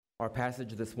Our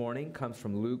passage this morning comes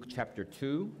from Luke chapter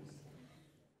 2,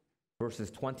 verses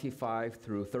 25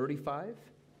 through 35.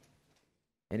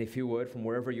 And if you would, from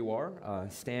wherever you are,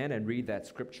 stand and read that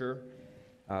scripture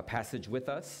passage with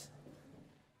us.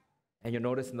 And you'll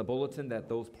notice in the bulletin that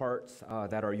those parts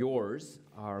that are yours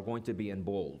are going to be in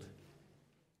bold.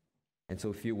 And so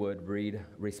if you would, read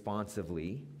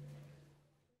responsively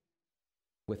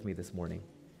with me this morning.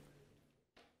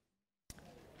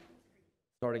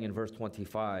 Starting in verse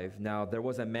 25, now there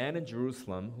was a man in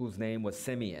Jerusalem whose name was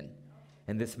Simeon,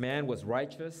 and this man was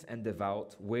righteous and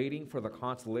devout, waiting for the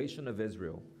consolation of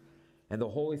Israel, and the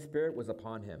Holy Spirit was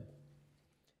upon him.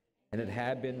 And it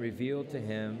had been revealed to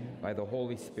him by the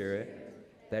Holy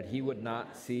Spirit that he would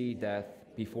not see death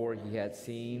before he had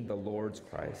seen the Lord's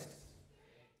Christ.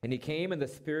 And he came in the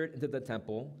Spirit into the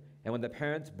temple, and when the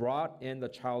parents brought in the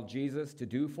child Jesus to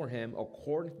do for him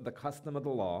according to the custom of the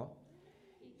law,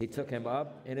 he took him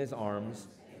up in his arms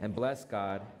and blessed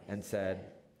God and said,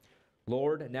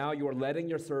 Lord, now you are letting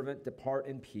your servant depart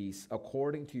in peace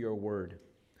according to your word.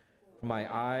 For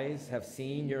my eyes have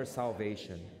seen your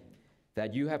salvation,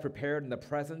 that you have prepared in the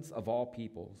presence of all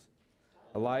peoples,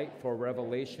 a light for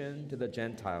revelation to the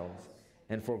Gentiles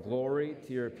and for glory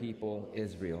to your people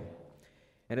Israel.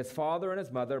 And his father and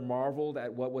his mother marveled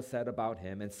at what was said about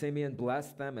him. And Simeon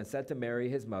blessed them and said to Mary,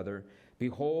 his mother,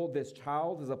 behold, this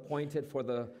child is appointed for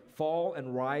the fall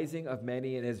and rising of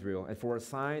many in Israel, and for a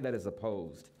sign that is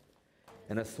opposed.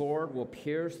 And a sword will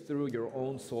pierce through your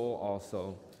own soul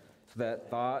also, so that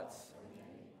thoughts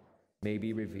may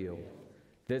be revealed.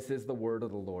 This is the word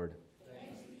of the Lord.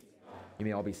 You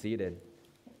may all be seated.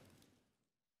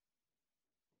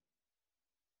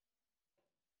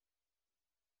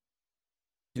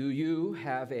 Do you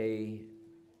have a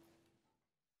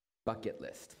bucket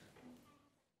list?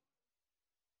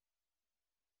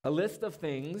 A list of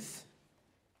things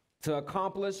to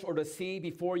accomplish or to see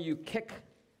before you kick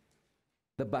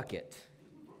the bucket.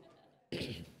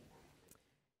 It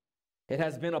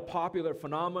has been a popular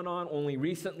phenomenon only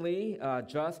recently,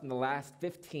 just in the last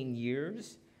 15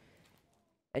 years.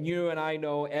 And you and I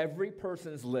know every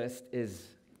person's list is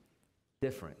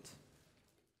different.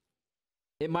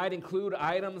 It might include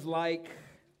items like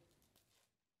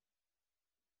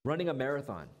running a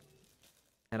marathon,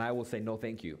 and I will say no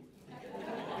thank you.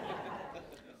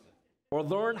 Or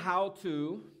learn how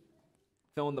to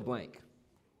fill in the blank.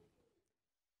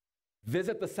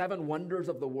 Visit the 7 wonders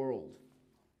of the world.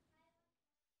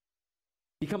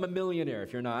 Become a millionaire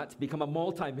if you're not. Become a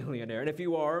multimillionaire. And if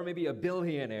you are, maybe a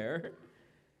billionaire.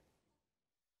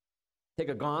 Take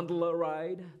a gondola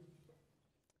ride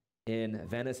in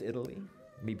Venice, Italy.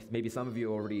 Maybe some of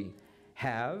you already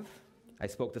have. I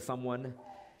spoke to someone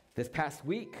this past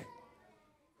week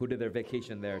who did their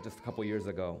vacation there just a couple years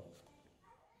ago.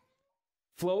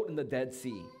 Float in the Dead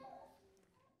Sea.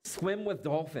 Swim with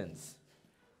dolphins.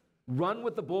 Run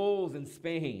with the bulls in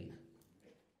Spain.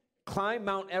 Climb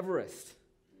Mount Everest.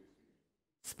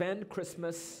 Spend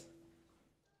Christmas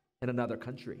in another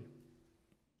country.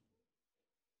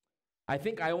 I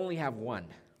think I only have one.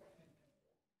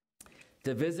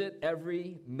 To visit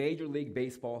every Major League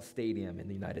Baseball stadium in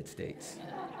the United States.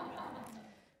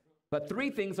 But 3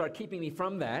 things are keeping me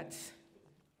from that: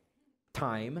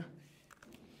 time.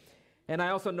 And I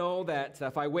also know that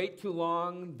if I wait too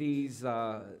long, these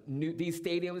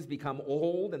stadiums become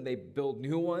old and they build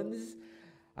new ones.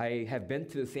 I have been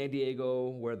to San Diego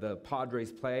where the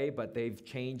Padres play, but they've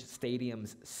changed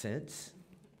stadiums since.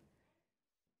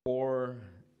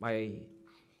 I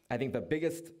think the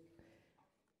biggest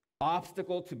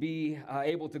obstacle to be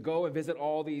able to go and visit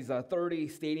all these 30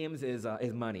 stadiums is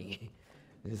money.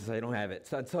 I don't have it.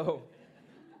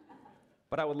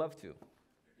 But I would love to.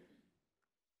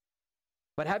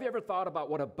 But have you ever thought about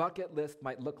what a bucket list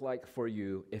might look like for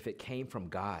you if it came from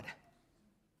God?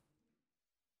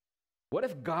 What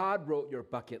if God wrote your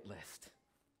bucket list?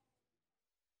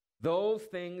 Those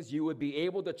things you would be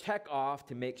able to check off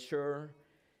to make sure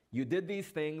you did these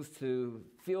things to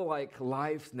feel like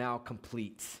life's now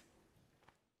complete.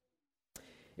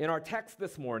 In our text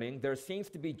this morning, there seems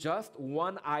to be just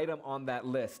one item on that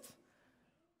list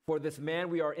for this man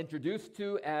we are introduced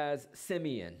to as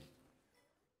Simeon.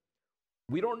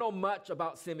 We don't know much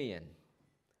about Simeon.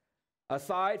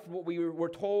 Aside from what we were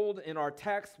told in our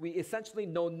text, we essentially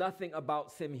know nothing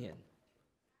about Simeon.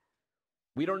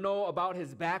 We don't know about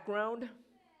his background.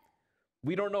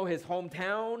 We don't know his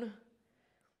hometown.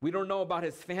 We don't know about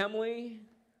his family.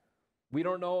 We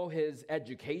don't know his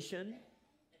education.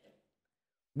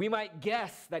 We might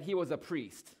guess that he was a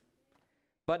priest,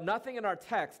 but nothing in our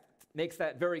text makes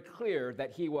that very clear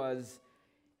that he was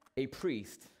a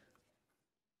priest.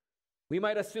 We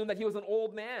might assume that he was an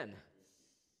old man,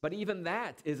 but even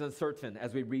that is uncertain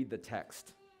as we read the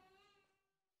text.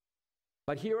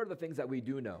 But here are the things that we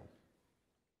do know.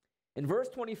 In verse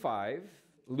 25,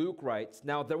 Luke writes,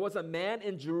 "Now there was a man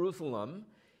in Jerusalem."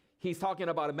 He's talking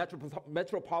about a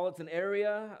metropolitan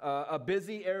area, a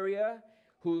busy area,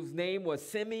 whose name was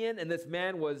Simeon, and this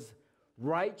man was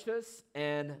righteous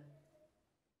and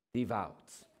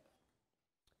devout.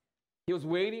 He was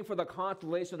waiting for the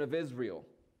consolation of Israel,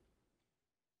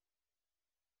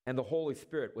 and the Holy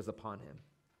Spirit was upon him.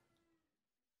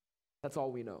 That's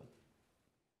all we know.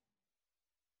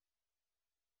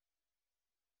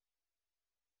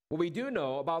 What we do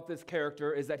know about this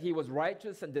character is that he was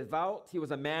righteous and devout. He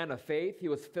was a man of faith. He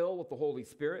was filled with the Holy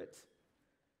Spirit.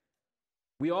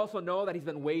 We also know that he's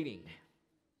been waiting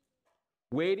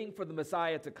for the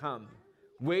Messiah to come,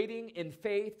 waiting in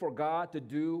faith for God to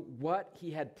do what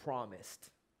he had promised.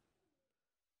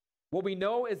 What we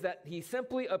know is that he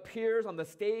simply appears on the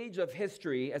stage of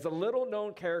history as a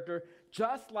little-known character,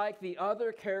 just like the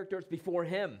other characters before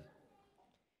him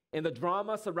in the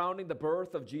drama surrounding the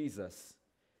birth of Jesus.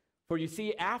 For you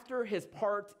see, after his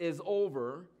part is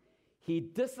over, he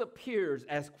disappears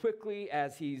as quickly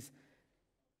as he's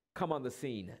come on the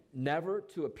scene, never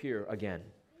to appear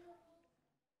again.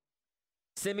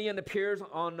 Simeon appears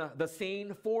on the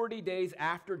scene 40 days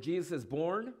after Jesus is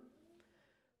born.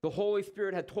 The Holy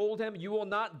Spirit had told him, "You will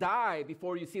not die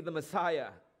before you see the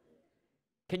Messiah."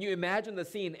 Can you imagine the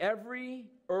scene? Every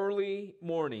early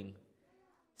morning,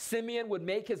 Simeon would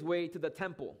make his way to the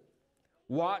temple,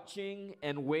 watching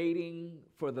and waiting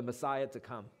for the Messiah to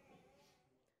come.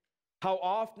 How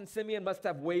often Simeon must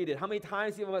have waited. How many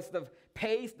times he must have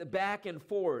paced back and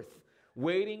forth,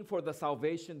 waiting for the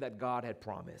salvation that God had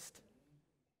promised.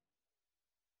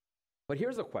 But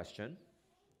here's a question.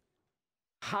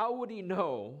 How would he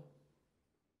know?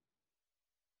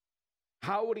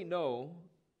 How would he know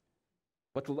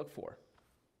what to look for?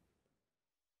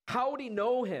 How would he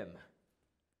know him?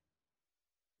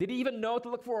 Did he even know to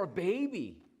look for a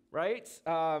baby, right?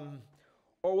 Or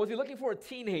was he looking for a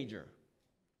teenager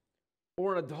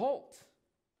or an adult?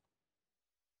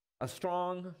 A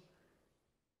strong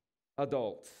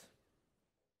adult.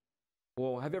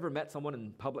 Well, have you ever met someone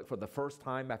in public for the first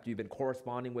time after you've been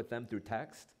corresponding with them through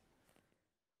text?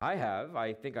 I have.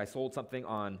 I think I sold something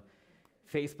on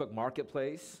Facebook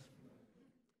Marketplace.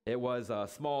 It was a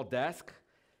small desk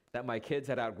that my kids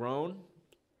had outgrown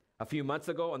a few months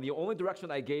ago, and the only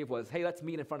direction I gave was, "Hey, let's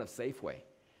meet in front of Safeway."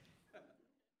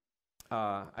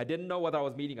 I didn't know whether I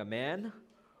was meeting a man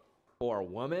or a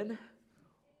woman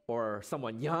or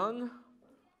someone young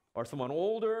or someone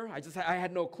older. I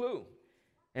had no clue.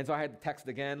 And so I had to text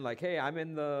again, like, "Hey, I'm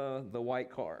in the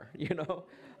white car,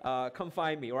 come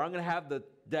find me," or "I'm going to have the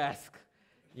desk,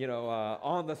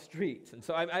 on the street." And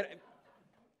so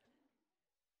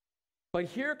but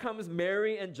here comes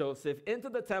Mary and Joseph into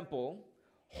the temple,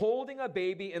 holding a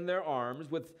baby in their arms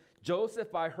with Joseph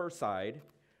by her side,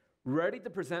 ready to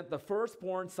present the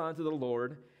firstborn son to the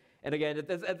Lord. And again,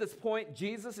 at this point,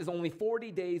 Jesus is only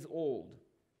 40 days old.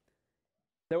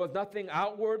 There was nothing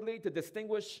outwardly to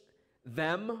distinguish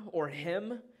them or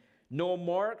him, no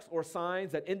marks or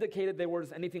signs that indicated they were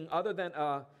anything other than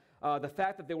the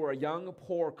fact that they were a young,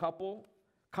 poor couple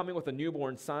coming with a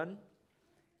newborn son.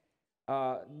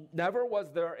 Never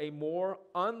was there a more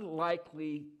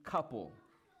unlikely couple.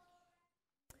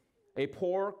 A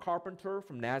poor carpenter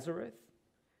from Nazareth.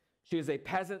 She is a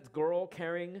peasant girl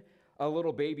carrying a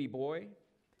little baby boy.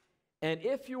 And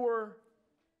if you were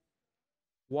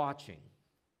watching,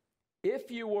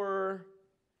 if you were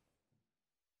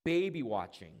baby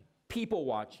watching, people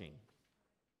watching,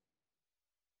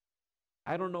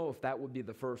 I don't know if that would be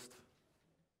the first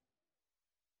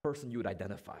person you would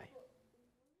identify.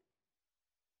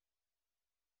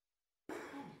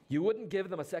 You wouldn't give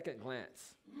them a second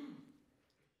glance.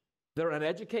 They're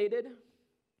uneducated.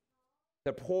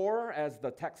 They're poor, as the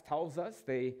text tells us.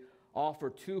 They offer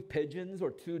 2 pigeons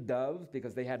or 2 doves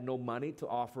because they had no money to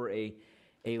offer a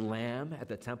lamb at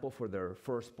the temple for their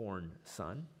firstborn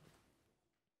son.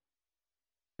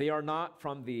 They are not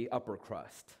from the upper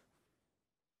crust.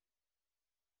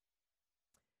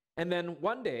 And then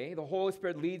one day, the Holy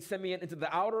Spirit leads Simeon into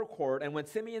the outer court, and when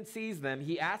Simeon sees them,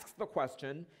 he asks the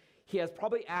question he has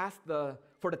probably asked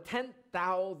for the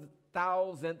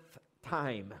 10,000th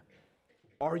time,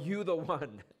 "Are you the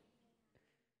one?"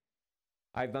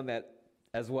 I've done that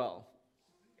as well.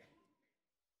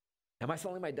 Am I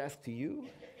selling my desk to you?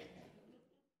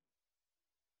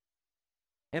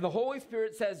 And the Holy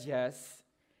Spirit says yes.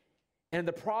 And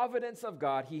the providence of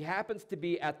God, he happens to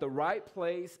be at the right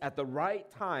place at the right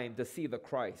time to see the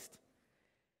Christ.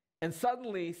 And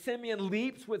suddenly Simeon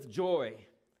leaps with joy.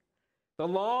 The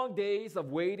long days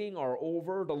of waiting are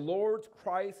over. The Lord's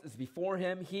Christ is before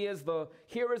him. Here is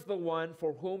the one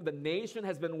for whom the nation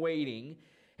has been waiting.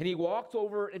 And he walks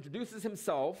over, introduces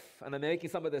himself, and I'm making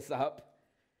some of this up.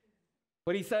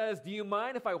 But he says, "Do you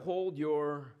mind if I hold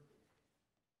your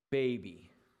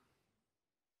baby?"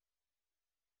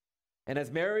 And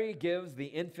as Mary gives the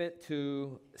infant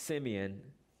to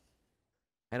Simeon,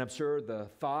 and I'm sure the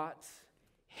thought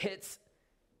hits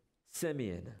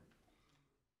Simeon,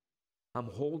 I'm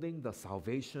holding the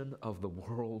salvation of the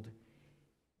world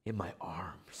in my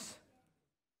arms.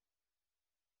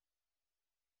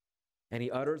 And he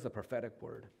utters a prophetic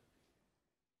word.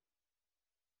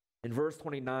 In verse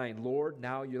 29, "Lord,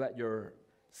 now you let your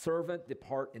servant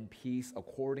depart in peace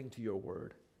according to your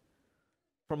word.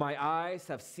 For my eyes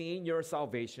have seen your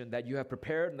salvation that you have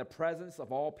prepared in the presence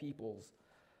of all peoples,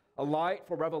 a light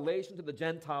for revelation to the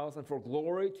Gentiles and for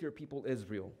glory to your people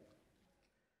Israel."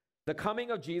 The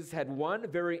coming of Jesus had one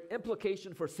very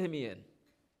implication for Simeon.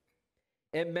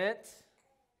 It meant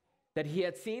that he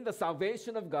had seen the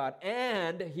salvation of God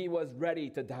and he was ready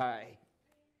to die.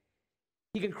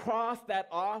 He can cross that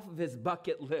off of his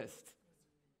bucket list.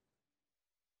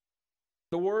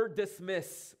 The word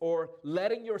dismiss, or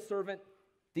letting your servant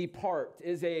depart,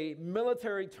 is a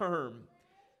military term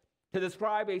to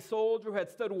describe a soldier who had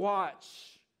stood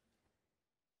watch,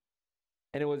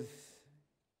 and it was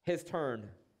his turn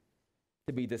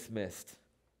to be dismissed.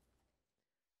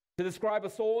 To describe a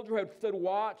soldier who had stood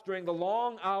watch during the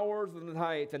long hours of the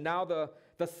night, and now the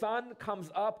sun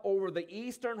comes up over the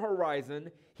eastern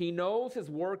horizon. He knows his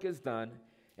work is done,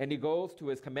 and he goes to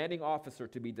his commanding officer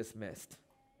to be dismissed.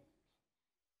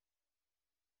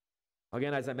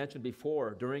 Again, as I mentioned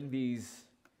before, during these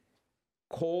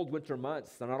cold winter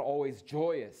months, they're not always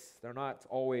joyous. They're not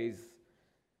always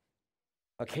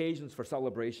occasions for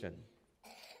celebration.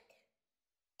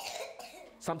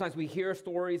 Sometimes we hear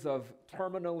stories of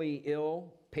terminally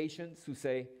ill patients who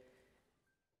say,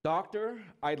 "Doctor,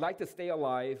 I'd like to stay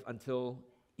alive until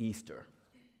Easter."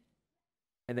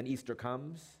 And then Easter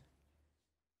comes,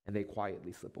 and they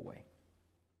quietly slip away.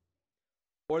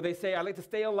 Or they say, "I'd like to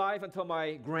stay alive until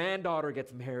my granddaughter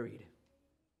gets married."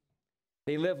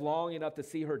 They live long enough to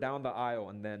see her down the aisle,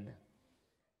 and then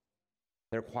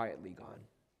they're quietly gone.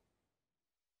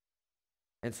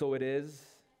 And so it is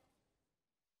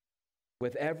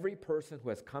with every person who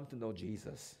has come to know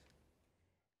Jesus.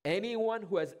 Anyone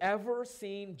who has ever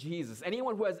seen Jesus,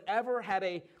 anyone who has ever had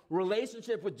a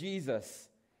relationship with Jesus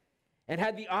and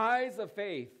had the eyes of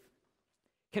faith,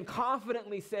 can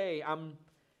confidently say, "I'm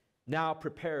now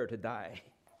prepared to die."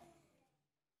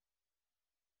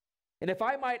 And if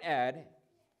I might add,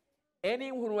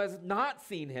 anyone who has not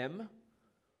seen him,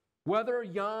 whether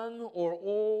young or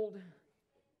old,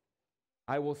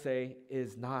 I will say,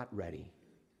 is not ready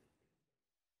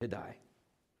to die.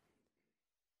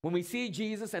 When we see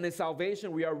Jesus and his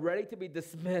salvation, we are ready to be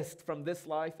dismissed from this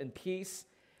life in peace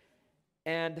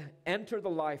and enter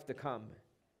the life to come.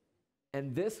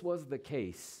 And this was the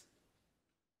case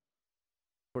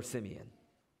for Simeon.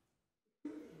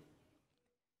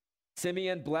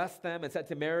 Simeon blessed them and said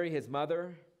to Mary, his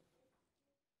mother,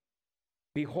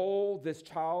 "Behold, this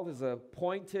child is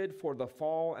appointed for the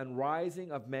fall and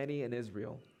rising of many in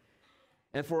Israel,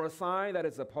 and for a sign that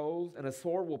is opposed, and a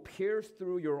sword will pierce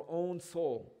through your own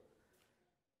soul,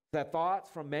 that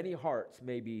thoughts from many hearts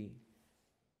may be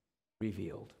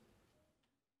revealed."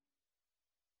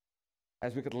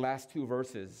 As we look at the last two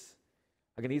verses,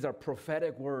 again, these are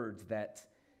prophetic words that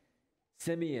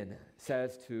Simeon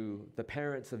says to the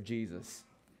parents of Jesus.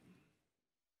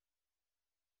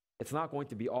 It's not going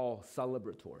to be all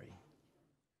celebratory.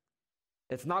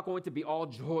 It's not going to be all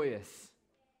joyous.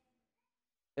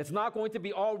 It's not going to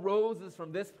be all roses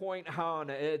from this point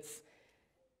on. It's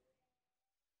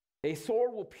a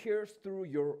sword will pierce through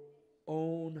your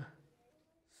own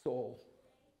soul.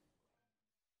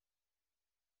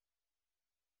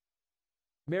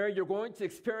 Mary, you're going to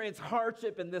experience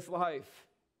hardship in this life.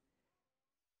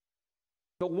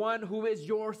 The one who is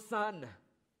your son,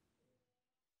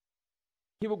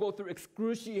 he will go through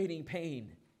excruciating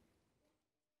pain.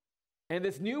 And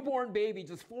this newborn baby,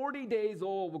 just 40 days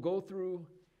old, will go through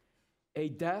a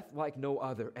death like no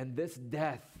other. And this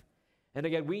death, and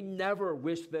again, we never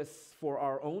wish this for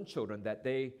our own children, that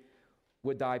they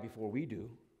would die before we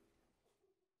do.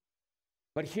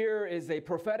 But here is a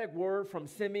prophetic word from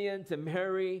Simeon to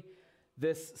Mary.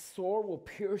 This sword will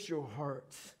pierce your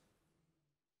heart.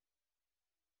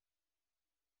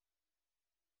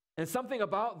 And something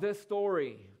about this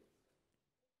story,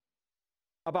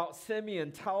 about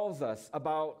Simeon, tells us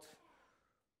about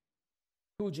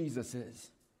who Jesus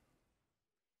is.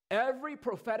 Every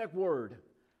prophetic word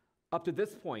up to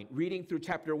this point, reading through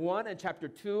chapter 1 and chapter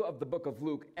 2 of the book of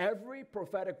Luke, every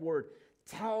prophetic word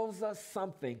tells us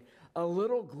something, a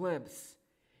little glimpse,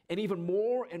 and even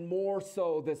more and more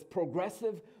so, this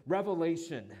progressive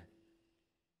revelation,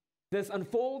 this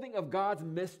unfolding of God's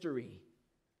mystery.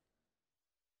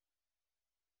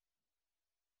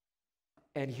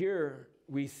 And here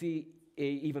we see an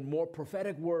even more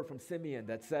prophetic word from Simeon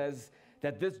that says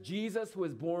that this Jesus who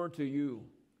is born to you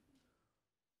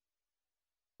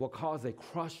will cause a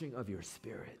crushing of your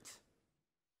spirit.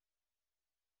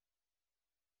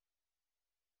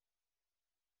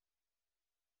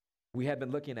 We have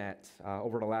been looking at,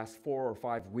 over the last 4 or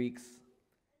 5 weeks,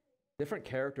 different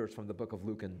characters from the book of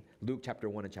Luke, and Luke chapter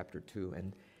 1 and chapter 2.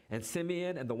 And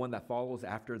Simeon and the one that follows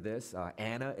after this,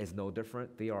 Anna, is no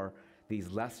different. They are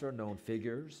these lesser known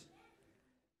figures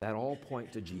that all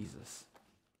point to Jesus,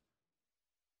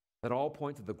 that all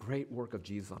point to the great work of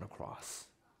Jesus on a cross.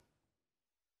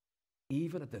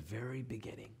 Even at the very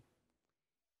beginning,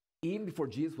 even before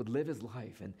Jesus would live his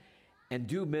life and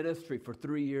do ministry for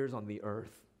 3 years on the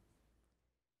earth,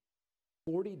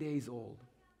 40 days old,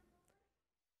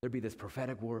 there'd be this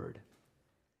prophetic word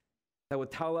that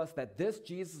would tell us that this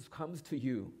Jesus comes to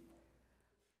you.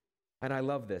 And I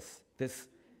love this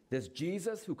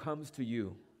Jesus who comes to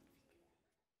you,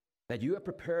 that you have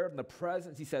prepared in the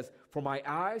presence, he says, for my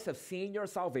eyes have seen your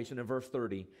salvation, in verse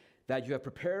 30, that you have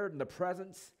prepared in the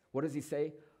presence, what does he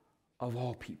say? Of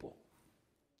all people.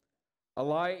 A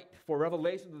light for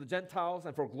revelation to the Gentiles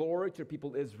and for glory to the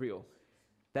people of Israel.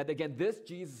 That again, this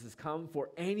Jesus has come for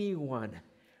anyone,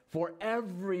 for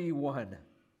everyone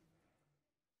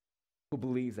who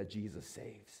believes that Jesus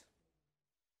saves.